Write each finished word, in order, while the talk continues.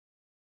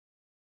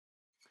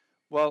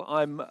Well,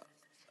 I'm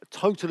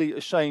totally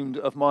ashamed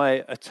of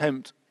my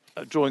attempt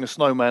at drawing a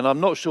snowman. I'm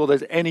not sure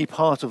there's any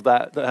part of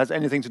that that has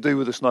anything to do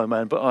with a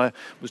snowman, but I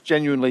was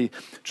genuinely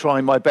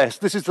trying my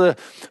best. This is the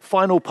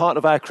final part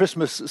of our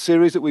Christmas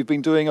series that we've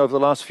been doing over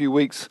the last few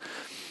weeks.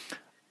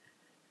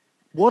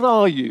 What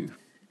are you?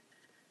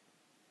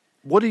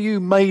 What are you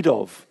made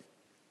of?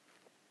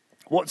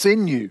 What's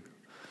in you?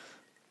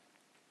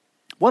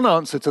 One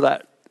answer to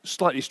that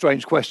slightly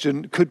strange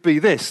question could be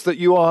this, that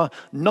you are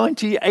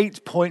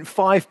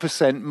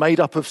 98.5% made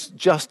up of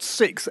just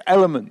 6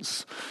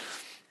 elements.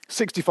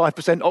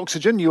 65%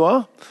 oxygen you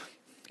are.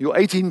 You're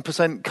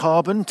 18%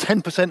 carbon,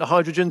 10%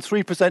 hydrogen,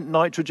 3%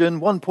 nitrogen,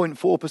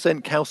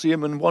 1.4%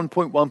 calcium, and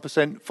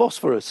 1.1%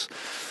 phosphorus.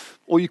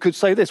 Or you could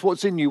say this,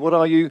 what's in you? What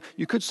are you?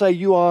 You could say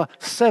you are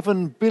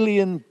 7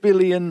 billion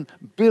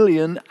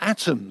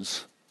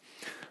atoms.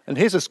 And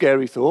here's a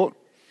scary thought.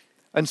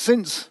 And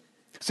since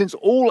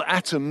all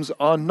atoms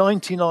are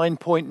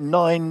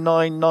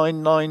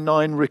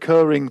 99.99999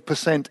 recurring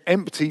percent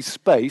empty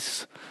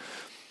space,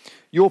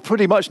 you're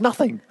pretty much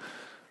nothing.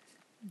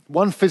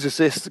 One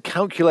physicist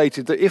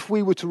calculated that if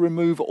we were to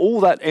remove all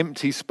that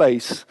empty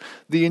space,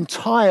 the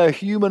entire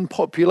human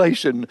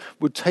population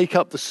would take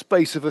up the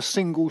space of a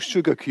single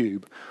sugar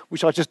cube,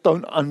 which I just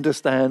don't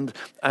understand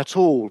at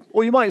all.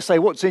 Or you might say,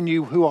 what's in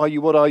you? Who are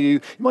you? What are you?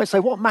 You might say,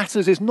 what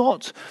matters is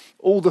not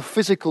all the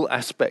physical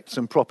aspects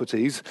and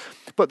properties,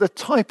 but the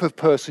type of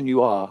person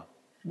you are.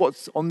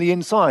 What's on the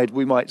inside,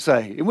 we might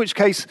say. In which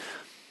case,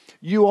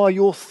 you are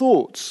your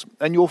thoughts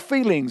and your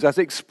feelings as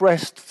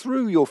expressed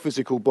through your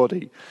physical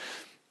body.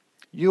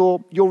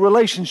 Your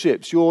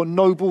relationships, your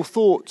noble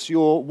thoughts,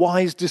 your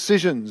wise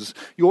decisions,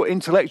 your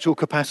intellectual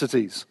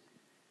capacities.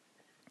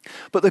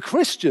 But the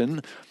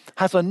Christian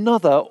has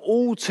another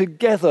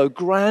altogether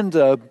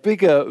grander,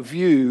 bigger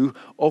view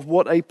of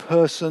what a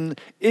person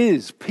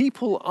is.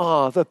 People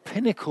are the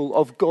pinnacle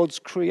of God's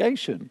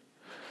creation.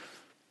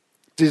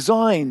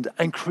 Designed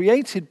and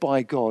created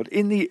by God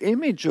in the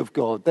image of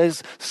God.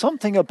 There's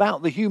something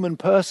about the human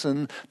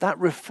person that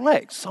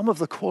reflects some of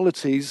the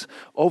qualities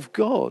of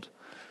God.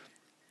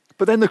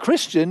 But then the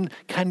Christian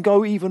can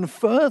go even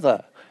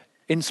further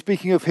in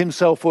speaking of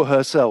himself or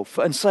herself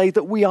and say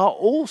that we are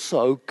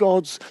also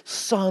God's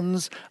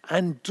sons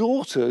and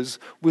daughters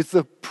with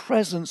the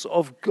presence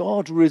of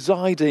God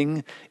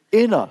residing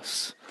in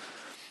us.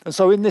 And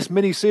so in this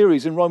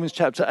mini-series in Romans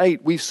chapter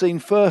 8, we've seen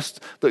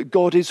first that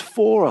God is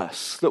for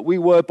us, that we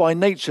were by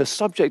nature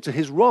subject to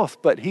his wrath,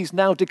 but he's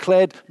now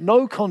declared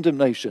no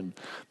condemnation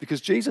because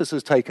Jesus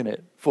has taken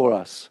it for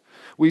us.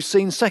 We've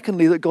seen,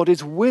 secondly, that God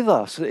is with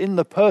us. In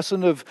the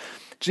person of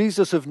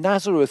Jesus of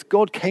Nazareth,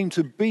 God came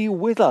to be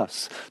with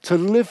us, to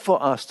live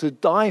for us, to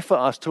die for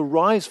us, to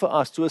rise for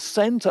us, to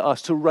ascend to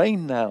us, to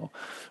reign now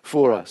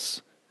for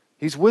us.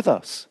 He's with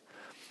us.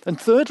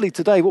 And thirdly,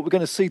 today, what we're going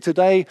to see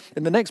today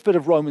in the next bit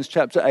of Romans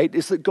chapter 8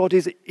 is that God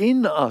is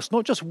in us,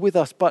 not just with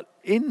us, but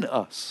in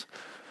us.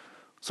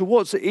 So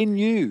what's in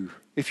you?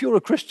 If you're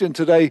a Christian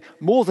today,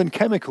 more than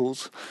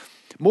chemicals,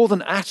 more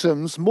than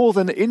atoms, more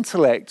than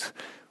intellect,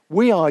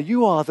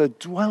 you are the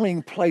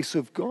dwelling place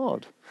of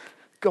God.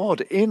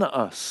 God in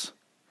us.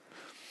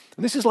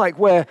 And this is like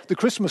where the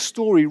Christmas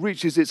story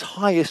reaches its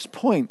highest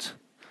point.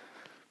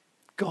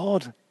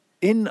 God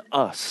in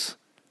us,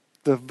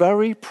 the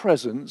very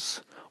presence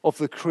of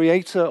the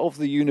creator of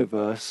the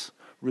universe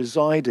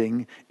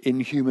residing in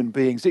human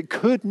beings. It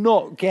could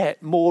not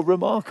get more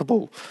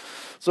remarkable.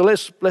 So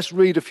let's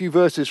read a few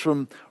verses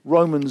from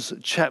Romans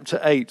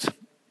chapter 8.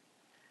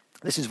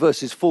 This is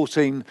verses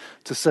 14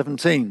 to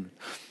 17.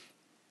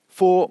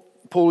 For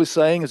Paul is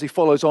saying, as he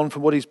follows on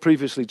from what he's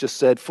previously just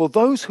said, for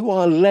those who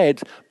are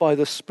led by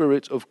the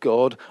Spirit of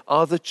God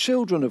are the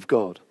children of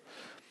God.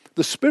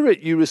 The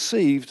Spirit you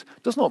received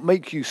does not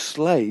make you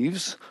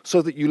slaves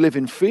so that you live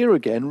in fear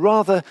again.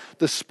 Rather,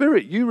 the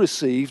Spirit you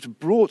received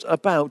brought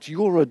about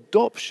your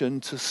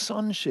adoption to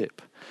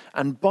sonship.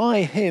 And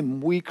by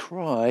him we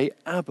cry,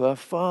 Abba,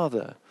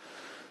 Father.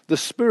 The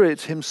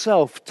Spirit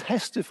himself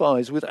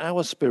testifies with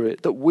our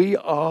spirit that we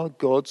are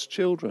God's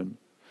children.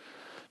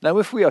 Now,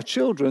 if we are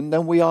children,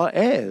 then we are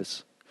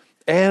heirs,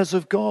 heirs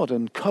of God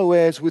and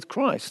co-heirs with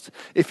Christ,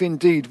 if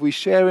indeed we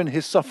share in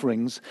his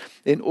sufferings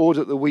in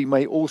order that we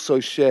may also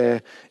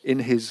share in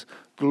his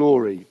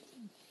glory.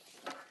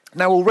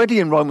 Now, already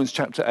in Romans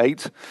chapter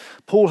 8,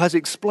 Paul has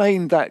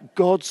explained that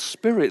God's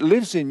Spirit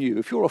lives in you.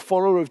 If you're a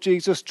follower of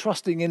Jesus,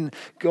 trusting in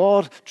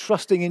God,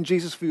 trusting in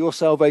Jesus for your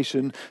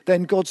salvation,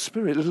 then God's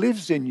Spirit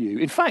lives in you.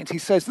 In fact, he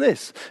says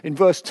this in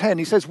verse 10,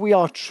 he says, we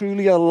are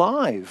truly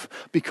alive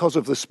because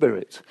of the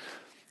Spirit.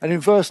 And in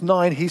verse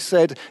 9, he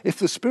said, if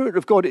the Spirit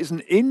of God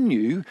isn't in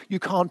you, you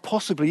can't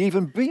possibly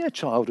even be a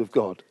child of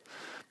God.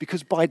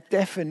 Because by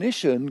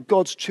definition,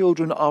 God's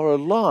children are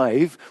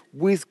alive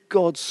with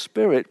God's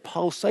Spirit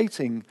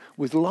pulsating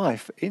with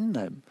life in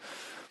them.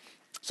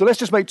 So let's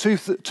just make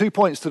two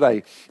points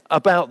today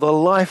about the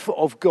life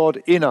of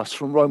God in us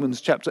from Romans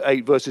chapter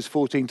 8, verses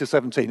 14 to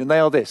 17. And they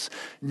are this: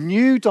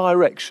 new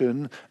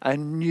direction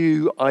and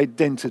new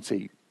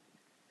identity.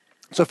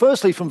 So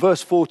firstly, from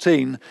verse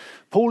 14,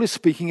 Paul is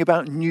speaking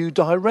about new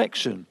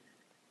direction.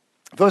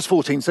 Verse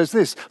 14 says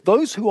this: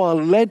 those who are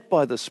led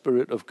by the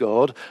Spirit of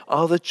God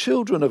are the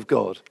children of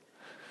God.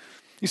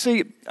 You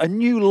see, a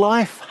new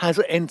life has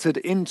entered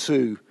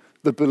into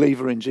the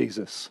believer in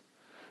Jesus.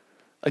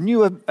 A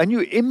new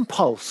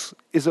impulse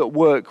is at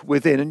work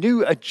within, a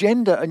new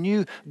agenda, a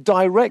new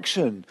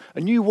direction, a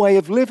new way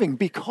of living,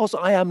 because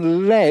I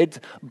am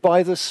led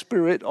by the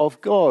Spirit of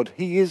God.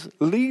 He is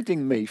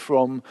leading me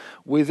from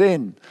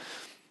within.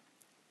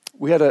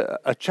 We had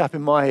a chap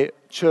in my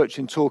church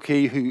in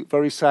Torquay who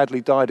very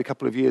sadly died a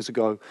couple of years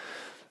ago.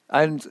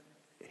 And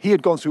he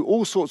had gone through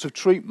all sorts of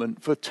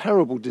treatment for a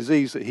terrible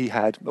disease that he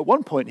had. At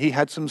one point, he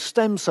had some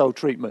stem cell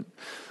treatment.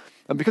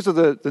 And because of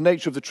the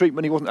nature of the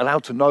treatment, he wasn't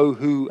allowed to know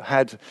who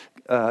had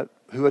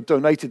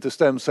donated the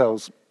stem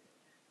cells.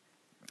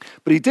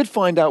 But he did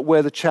find out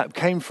where the chap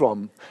came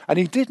from. And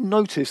he did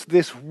notice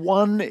this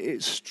one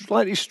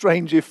slightly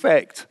strange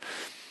effect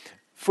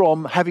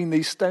from having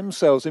these stem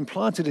cells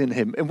implanted in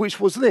him, and which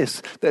was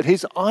this, that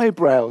his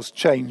eyebrows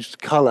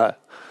changed color.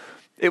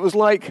 It was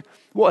like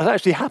what had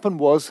actually happened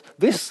was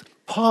this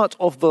part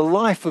of the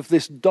life of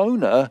this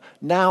donor,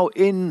 now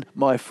in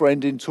my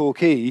friend in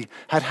Torquay,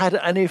 had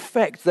an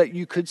effect that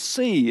you could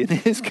see. In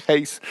his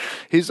case,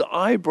 his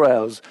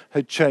eyebrows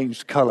had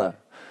changed color.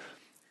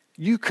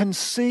 You can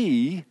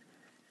see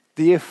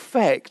the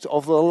effect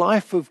of the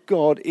life of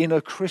God in a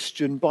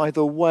Christian by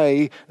the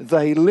way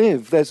they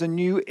live. There's a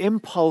new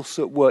impulse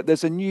at work.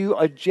 There's a new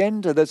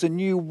agenda. There's a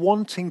new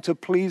wanting to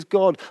please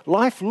God.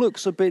 Life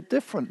looks a bit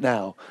different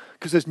now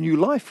because there's new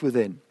life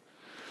within,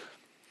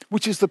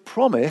 which is the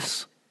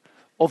promise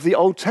of the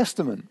Old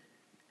Testament.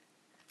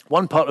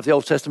 One part of the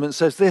Old Testament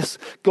says this: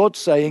 God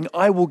saying,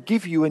 I will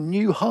give you a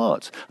new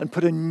heart and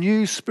put a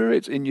new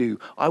spirit in you.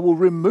 I will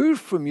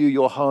remove from you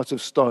your heart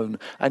of stone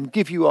and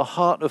give you a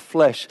heart of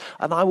flesh.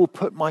 And I will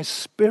put my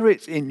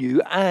spirit in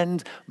you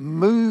and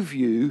move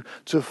you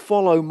to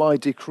follow my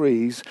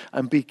decrees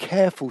and be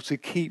careful to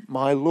keep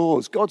my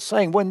laws. God's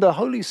saying when the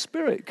Holy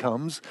Spirit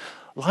comes,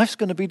 life's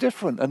going to be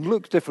different and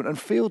look different and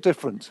feel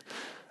different.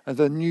 And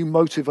the new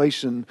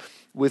motivation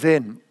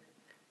within.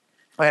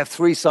 I have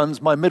 3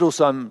 sons. My middle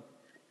son,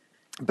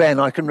 Ben,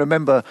 I can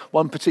remember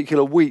one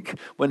particular week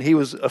when he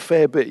was a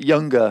fair bit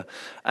younger,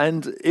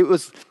 and it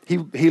was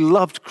he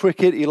loved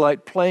cricket. He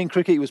liked playing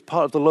cricket. He was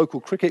part of the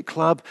local cricket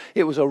club.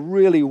 It was a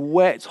really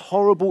wet,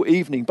 horrible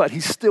evening, but he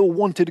still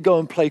wanted to go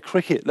and play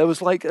cricket. There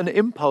was like an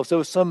impulse. There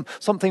was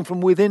something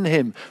from within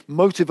him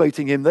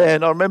motivating him there.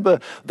 And I remember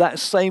that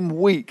same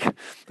week,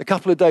 a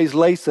couple of days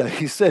later,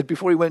 he said,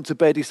 before he went to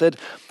bed, he said,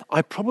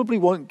 I probably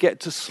won't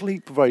get to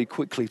sleep very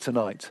quickly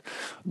tonight.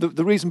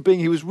 The reason being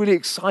he was really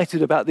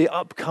excited about the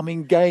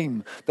upcoming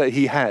game that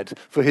he had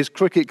for his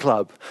cricket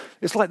club.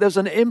 It's like there's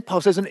an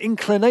impulse, there's an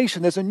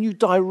inclination, there's a new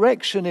direction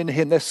in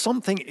him. There's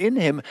something in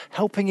him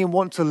helping him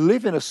want to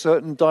live in a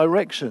certain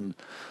direction.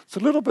 It's a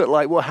little bit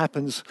like what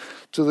happens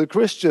to the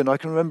Christian. I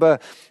can remember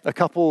a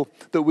couple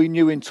that we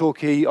knew in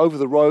Torquay over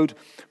the road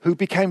who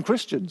became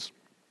Christians.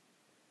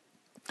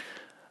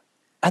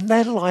 And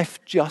their life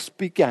just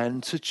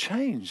began to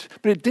change.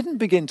 But it didn't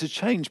begin to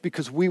change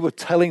because we were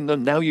telling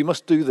them, now you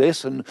must do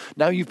this, and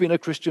now you've been a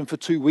Christian for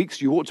 2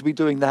 weeks, you ought to be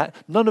doing that.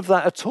 None of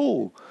that at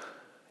all.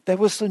 There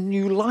was a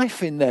new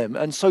life in them,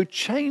 and so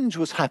change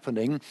was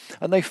happening,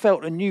 and they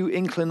felt a new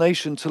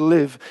inclination to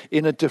live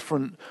in a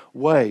different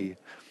way.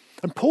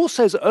 And Paul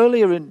says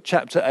earlier in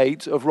chapter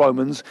 8 of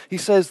Romans, he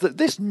says that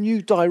this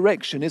new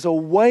direction is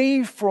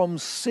away from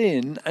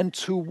sin and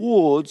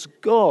towards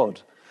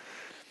God.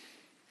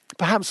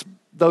 Perhaps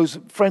those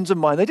friends of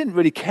mine, they didn't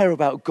really care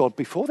about God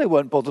before. They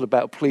weren't bothered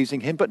about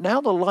pleasing him. But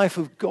now the life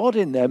of God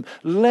in them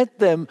led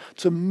them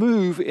to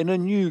move in a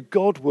new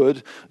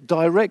Godward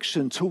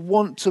direction, to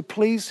want to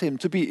please him,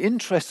 to be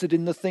interested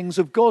in the things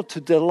of God, to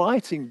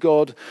delight in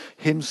God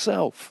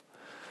himself.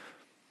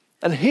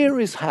 And here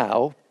is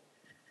how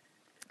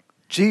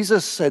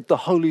Jesus said the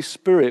Holy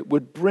Spirit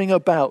would bring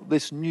about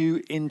this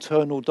new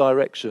internal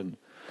direction.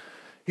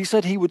 He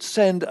said he would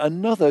send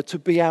another to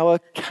be our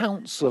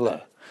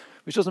counselor,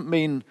 which doesn't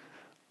mean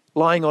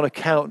lying on a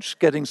couch,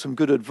 getting some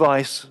good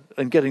advice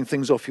and getting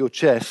things off your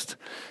chest.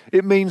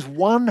 It means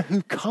one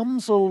who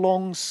comes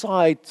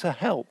alongside to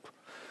help.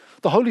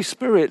 The Holy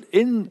Spirit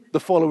in the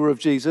follower of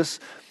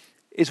Jesus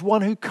is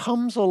one who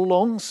comes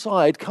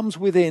alongside, comes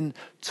within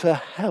to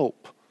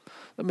help.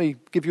 Let me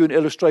give you an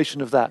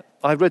illustration of that.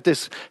 I read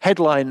this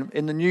headline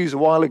in the news a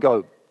while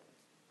ago.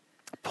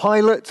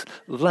 Pilot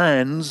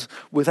lands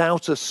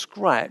without a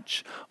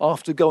scratch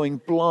after going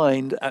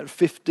blind at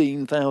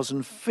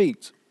 15,000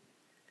 feet.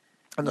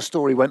 And the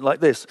story went like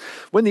this.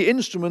 When the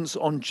instruments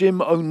on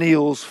Jim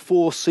O'Neill's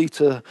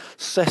 4-seater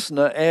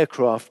Cessna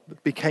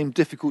aircraft became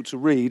difficult to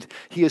read,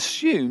 he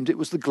assumed it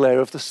was the glare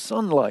of the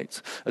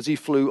sunlight as he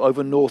flew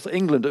over North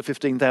England at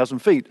 15,000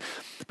 feet.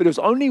 But it was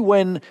only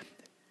when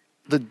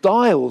the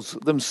dials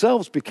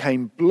themselves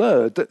became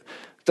blurred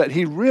that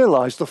he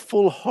realized the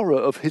full horror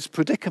of his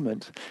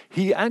predicament.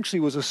 He actually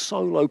was a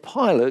solo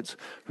pilot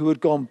who had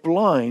gone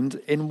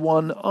blind in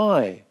one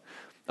eye.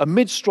 A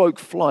mid-stroke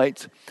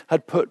flight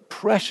had put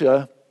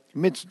pressure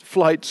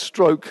mid-flight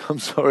stroke,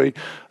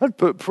 had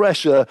put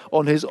pressure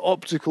on his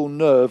optical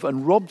nerve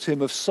and robbed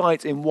him of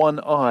sight in one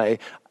eye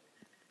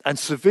and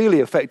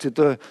severely affected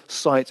the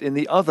sight in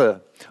the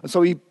other. And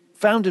so he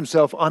found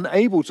himself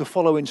unable to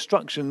follow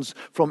instructions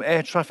from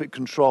air traffic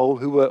control,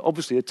 who were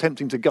obviously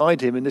attempting to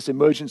guide him in this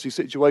emergency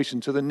situation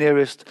to the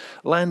nearest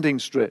landing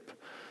strip.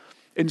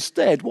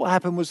 Instead, what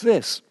happened was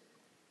this.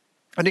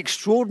 An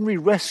extraordinary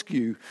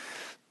rescue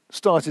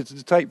started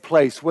to take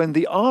place when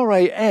the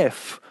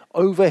RAF,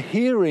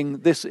 overhearing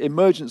this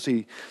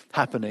emergency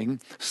happening,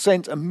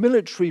 sent a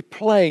military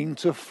plane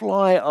to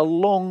fly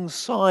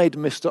alongside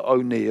Mr.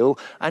 O'Neill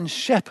and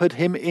shepherd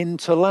him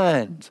into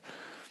land.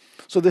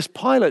 So this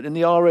pilot in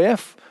the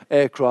RAF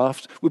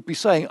aircraft would be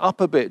saying up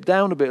a bit,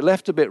 down a bit,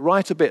 left a bit,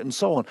 right a bit, and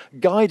so on,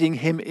 guiding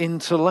him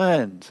into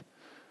land.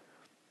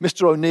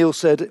 Mr. O'Neill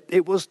said,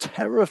 "It was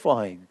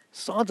terrifying.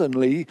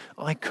 Suddenly,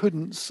 I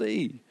couldn't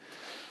see.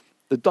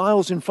 The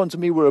dials in front of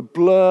me were a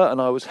blur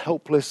and I was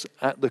helpless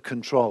at the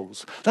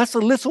controls." That's a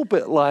little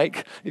bit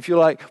like, if you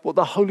like, what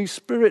the Holy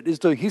Spirit is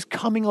doing. He's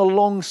coming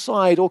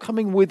alongside or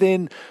coming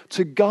within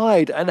to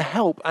guide and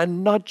help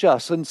and nudge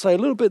us and say a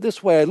little bit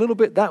this way, a little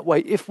bit that way,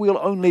 if we'll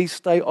only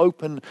stay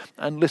open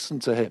and listen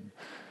to him.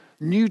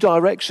 New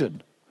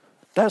direction.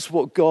 That's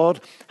what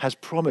God has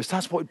promised.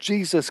 That's what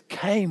Jesus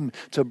came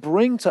to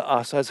bring to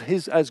us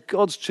as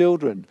God's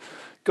children.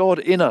 God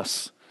in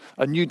us,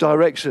 a new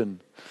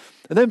direction.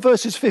 And then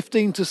verses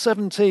 15 to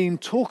 17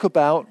 talk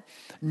about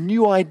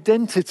new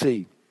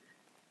identity.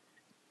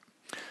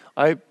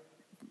 I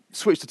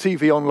switched the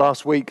TV on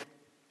last week,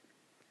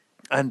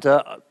 and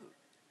there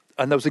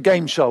was a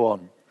game show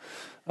on.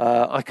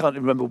 I can't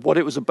remember what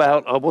it was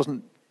about. I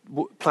wasn't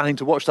planning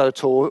to watch that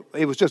at all.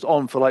 It was just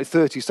on for like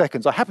 30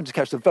 seconds. I happened to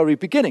catch the very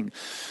beginning.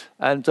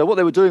 And what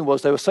they were doing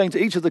was they were saying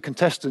to each of the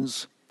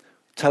contestants,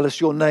 "Tell us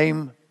your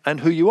name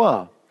and who you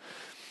are."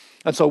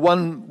 And so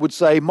one would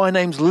say, "My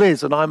name's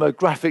Liz and I'm a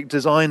graphic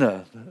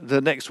designer."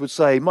 The next would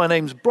say, "My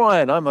name's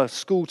Brian, I'm a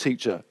school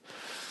teacher."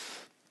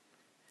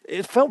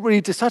 It felt really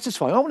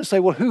dissatisfying. I want to say,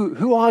 well,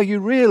 who are you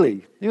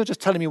really? You're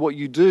just telling me what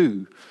you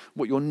do,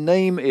 what your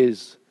name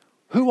is.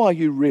 Who are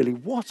you really?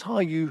 What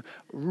are you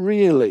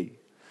really?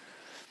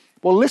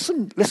 Well,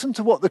 listen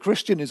to what the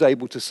Christian is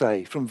able to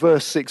say from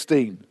verse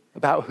 16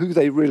 about who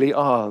they really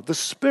are. The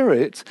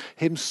Spirit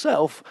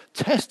himself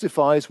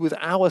testifies with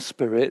our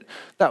spirit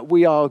that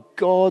we are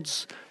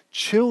God's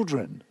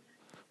children.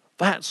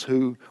 That's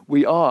who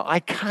we are. I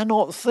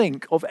cannot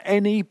think of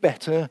any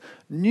better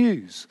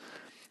news.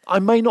 I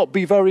may not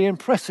be very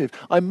impressive.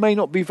 I may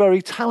not be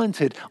very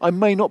talented. I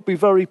may not be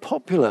very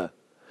popular.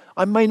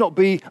 I may not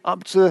be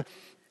up to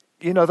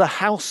the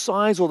house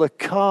size or the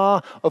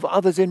car of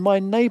others in my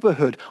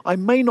neighborhood. I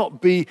may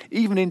not be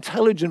even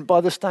intelligent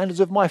by the standards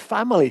of my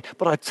family,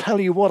 but I tell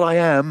you what I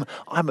am.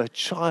 I'm a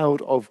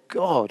child of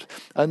God,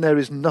 and there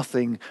is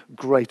nothing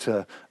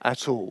greater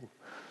at all.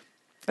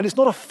 And it's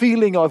not a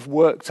feeling I've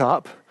worked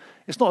up.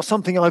 It's not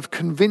something I've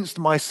convinced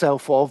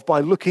myself of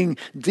by looking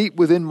deep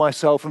within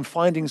myself and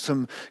finding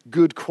some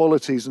good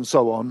qualities and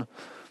so on.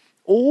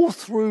 All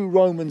through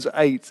Romans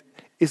 8,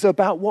 is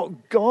about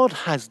what God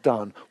has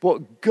done,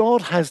 what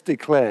God has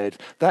declared,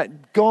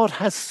 that God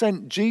has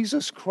sent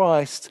Jesus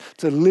Christ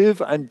to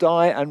live and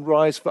die and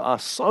rise for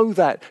us so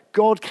that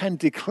God can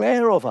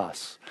declare of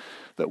us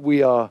that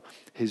we are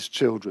his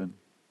children.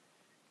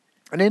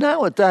 And in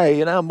our day,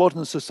 in our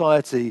modern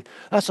society,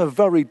 that's a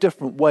very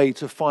different way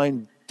to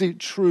find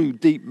true,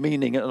 deep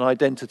meaning and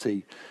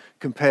identity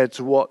compared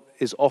to what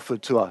is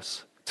offered to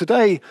us.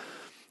 Today,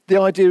 the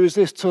idea is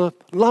this: to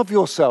love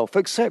yourself,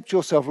 accept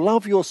yourself,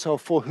 love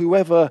yourself for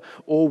whoever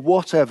or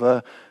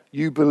whatever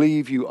you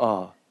believe you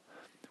are.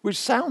 Which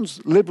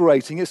sounds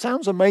liberating, it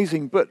sounds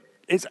amazing, but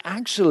it's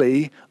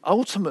actually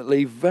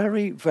ultimately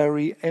very,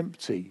 very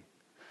empty.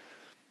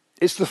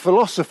 It's the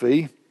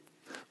philosophy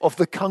of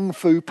the Kung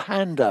Fu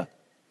Panda.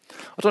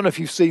 I don't know if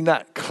you've seen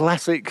that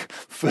classic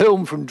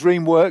film from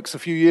DreamWorks a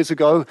few years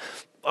ago.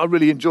 I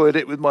really enjoyed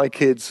it with my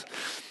kids.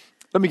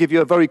 Let me give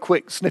you a very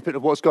quick snippet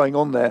of what's going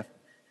on there.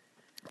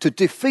 To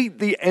defeat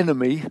the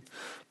enemy,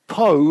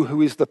 Po,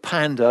 who is the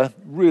panda,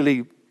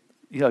 really,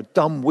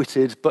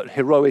 dumb-witted but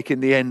heroic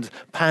in the end,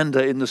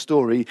 panda in the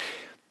story,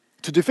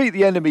 to defeat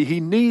the enemy, he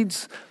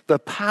needs the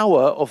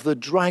power of the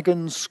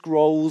Dragon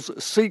Scroll's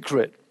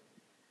secret.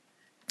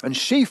 And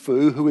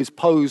Shifu, who is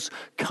Po's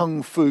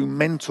kung fu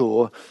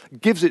mentor,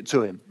 gives it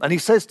to him. And he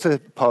says to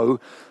Po,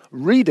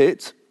 "Read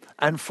it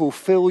and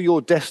fulfill your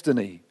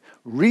destiny.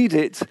 Read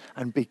it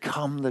and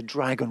become the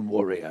dragon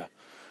warrior."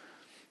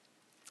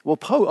 Well,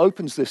 Po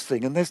opens this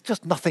thing and there's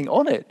just nothing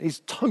on it.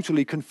 He's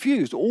totally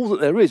confused. All that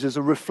there is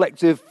a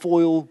reflective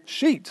foil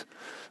sheet.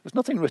 There's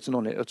nothing written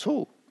on it at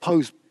all.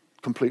 Po's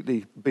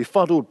completely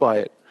befuddled by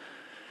it.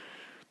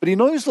 But he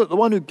knows that the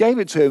one who gave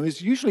it to him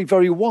is usually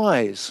very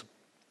wise.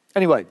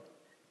 Anyway,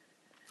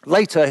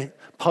 later,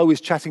 Po is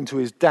chatting to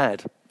his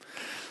dad,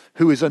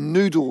 who is a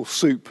noodle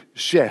soup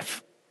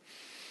chef.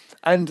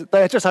 And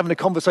they're just having a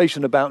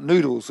conversation about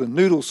noodles and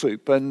noodle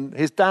soup. And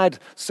his dad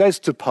says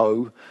to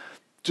Po,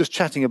 just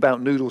chatting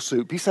about noodle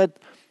soup, he said,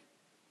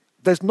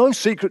 There's no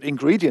secret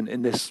ingredient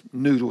in this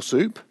noodle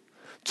soup.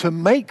 To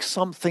make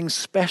something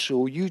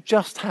special, you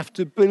just have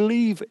to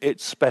believe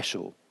it's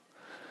special.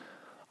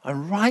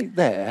 And right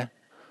there,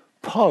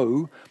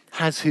 Poe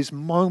has his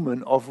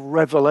moment of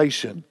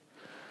revelation.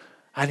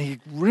 And he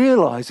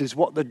realizes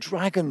what the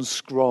dragon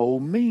scroll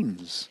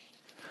means.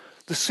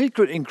 The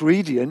secret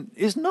ingredient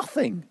is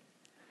nothing.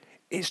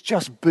 It's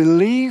just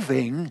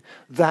believing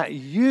that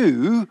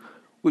you,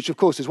 which of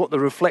course is what the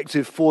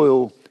reflective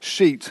foil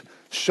sheet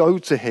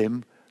showed to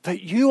him,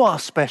 that you are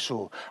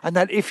special, and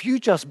that if you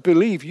just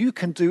believe, you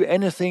can do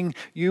anything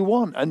you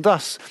want. And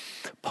thus,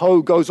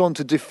 Poe goes on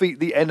to defeat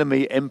the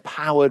enemy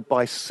empowered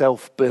by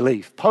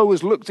self-belief. Poe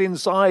has looked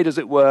inside, as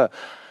it were,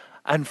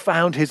 and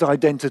found his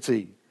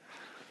identity.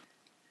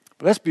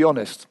 But let's be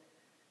honest,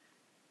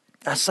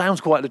 that sounds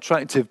quite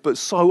attractive, but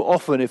so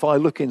often if I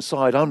look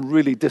inside, I'm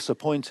really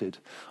disappointed.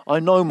 I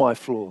know my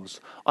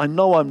flaws. I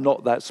know I'm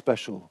not that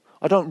special.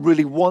 I don't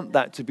really want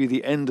that to be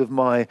the end of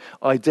my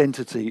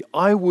identity.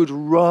 I would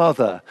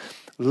rather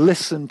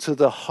listen to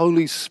the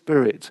Holy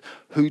Spirit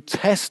who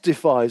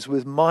testifies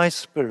with my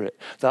spirit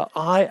that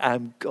I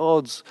am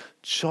God's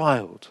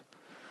child.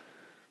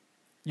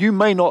 You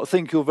may not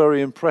think you're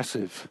very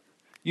impressive.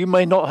 You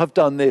may not have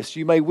done this.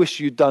 You may wish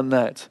you'd done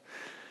that.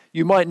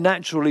 You might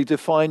naturally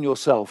define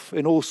yourself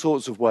in all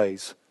sorts of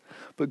ways.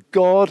 But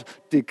God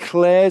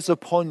declares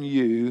upon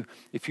you,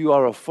 if you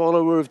are a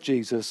follower of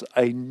Jesus,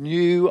 a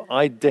new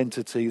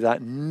identity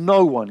that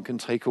no one can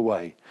take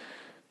away.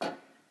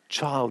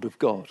 Child of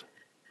God.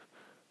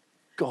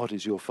 God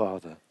is your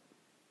Father.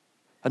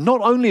 And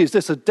not only is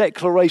this a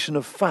declaration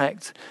of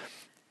fact,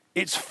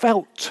 it's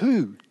felt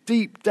too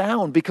deep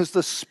down, because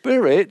the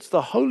Spirit,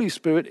 the Holy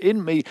Spirit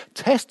in me,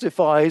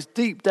 testifies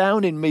deep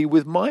down in me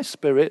with my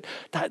spirit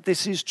that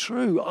this is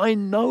true. I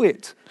know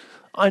it.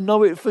 I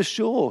know it for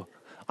sure.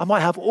 I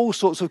might have all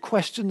sorts of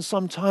questions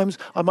sometimes.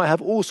 I might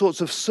have all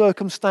sorts of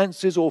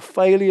circumstances or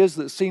failures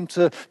that seem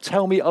to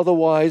tell me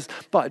otherwise.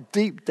 But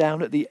deep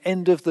down at the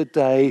end of the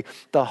day,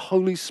 the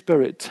Holy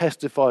Spirit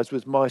testifies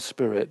with my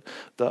spirit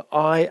that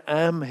I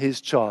am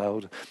his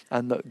child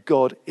and that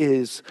God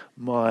is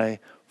my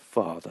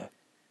Father.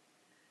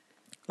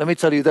 Let me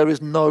tell you, there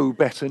is no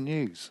better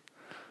news.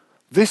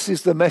 This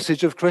is the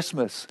message of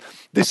Christmas.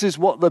 This is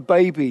what the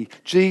baby,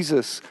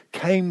 Jesus,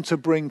 came to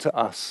bring to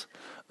us.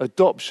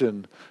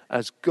 Adoption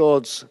as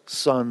God's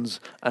sons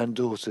and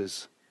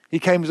daughters. He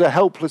came as a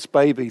helpless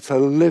baby to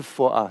live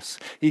for us.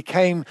 He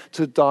came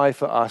to die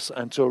for us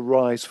and to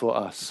rise for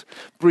us,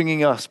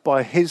 bringing us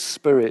by his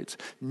Spirit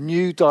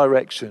new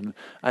direction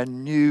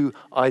and new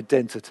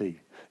identity.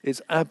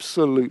 It's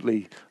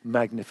absolutely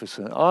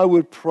magnificent. I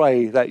would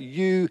pray that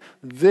you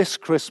this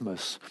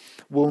Christmas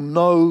will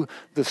know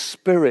the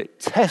Spirit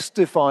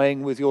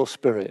testifying with your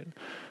spirit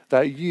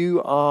that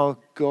you are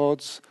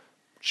God's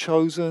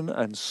chosen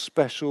and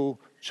special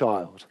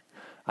child,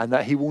 and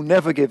that he will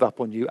never give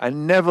up on you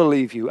and never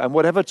leave you. And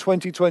whatever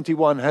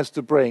 2021 has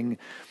to bring,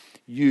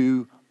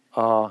 you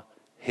are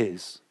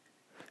his.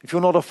 If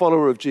you're not a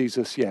follower of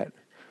Jesus yet,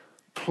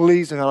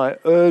 please, and I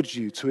urge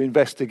you to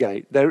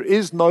investigate. There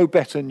is no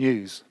better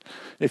news.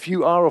 If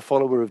you are a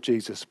follower of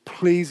Jesus,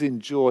 please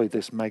enjoy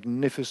this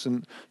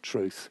magnificent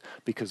truth,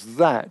 because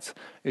that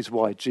is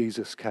why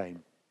Jesus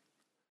came.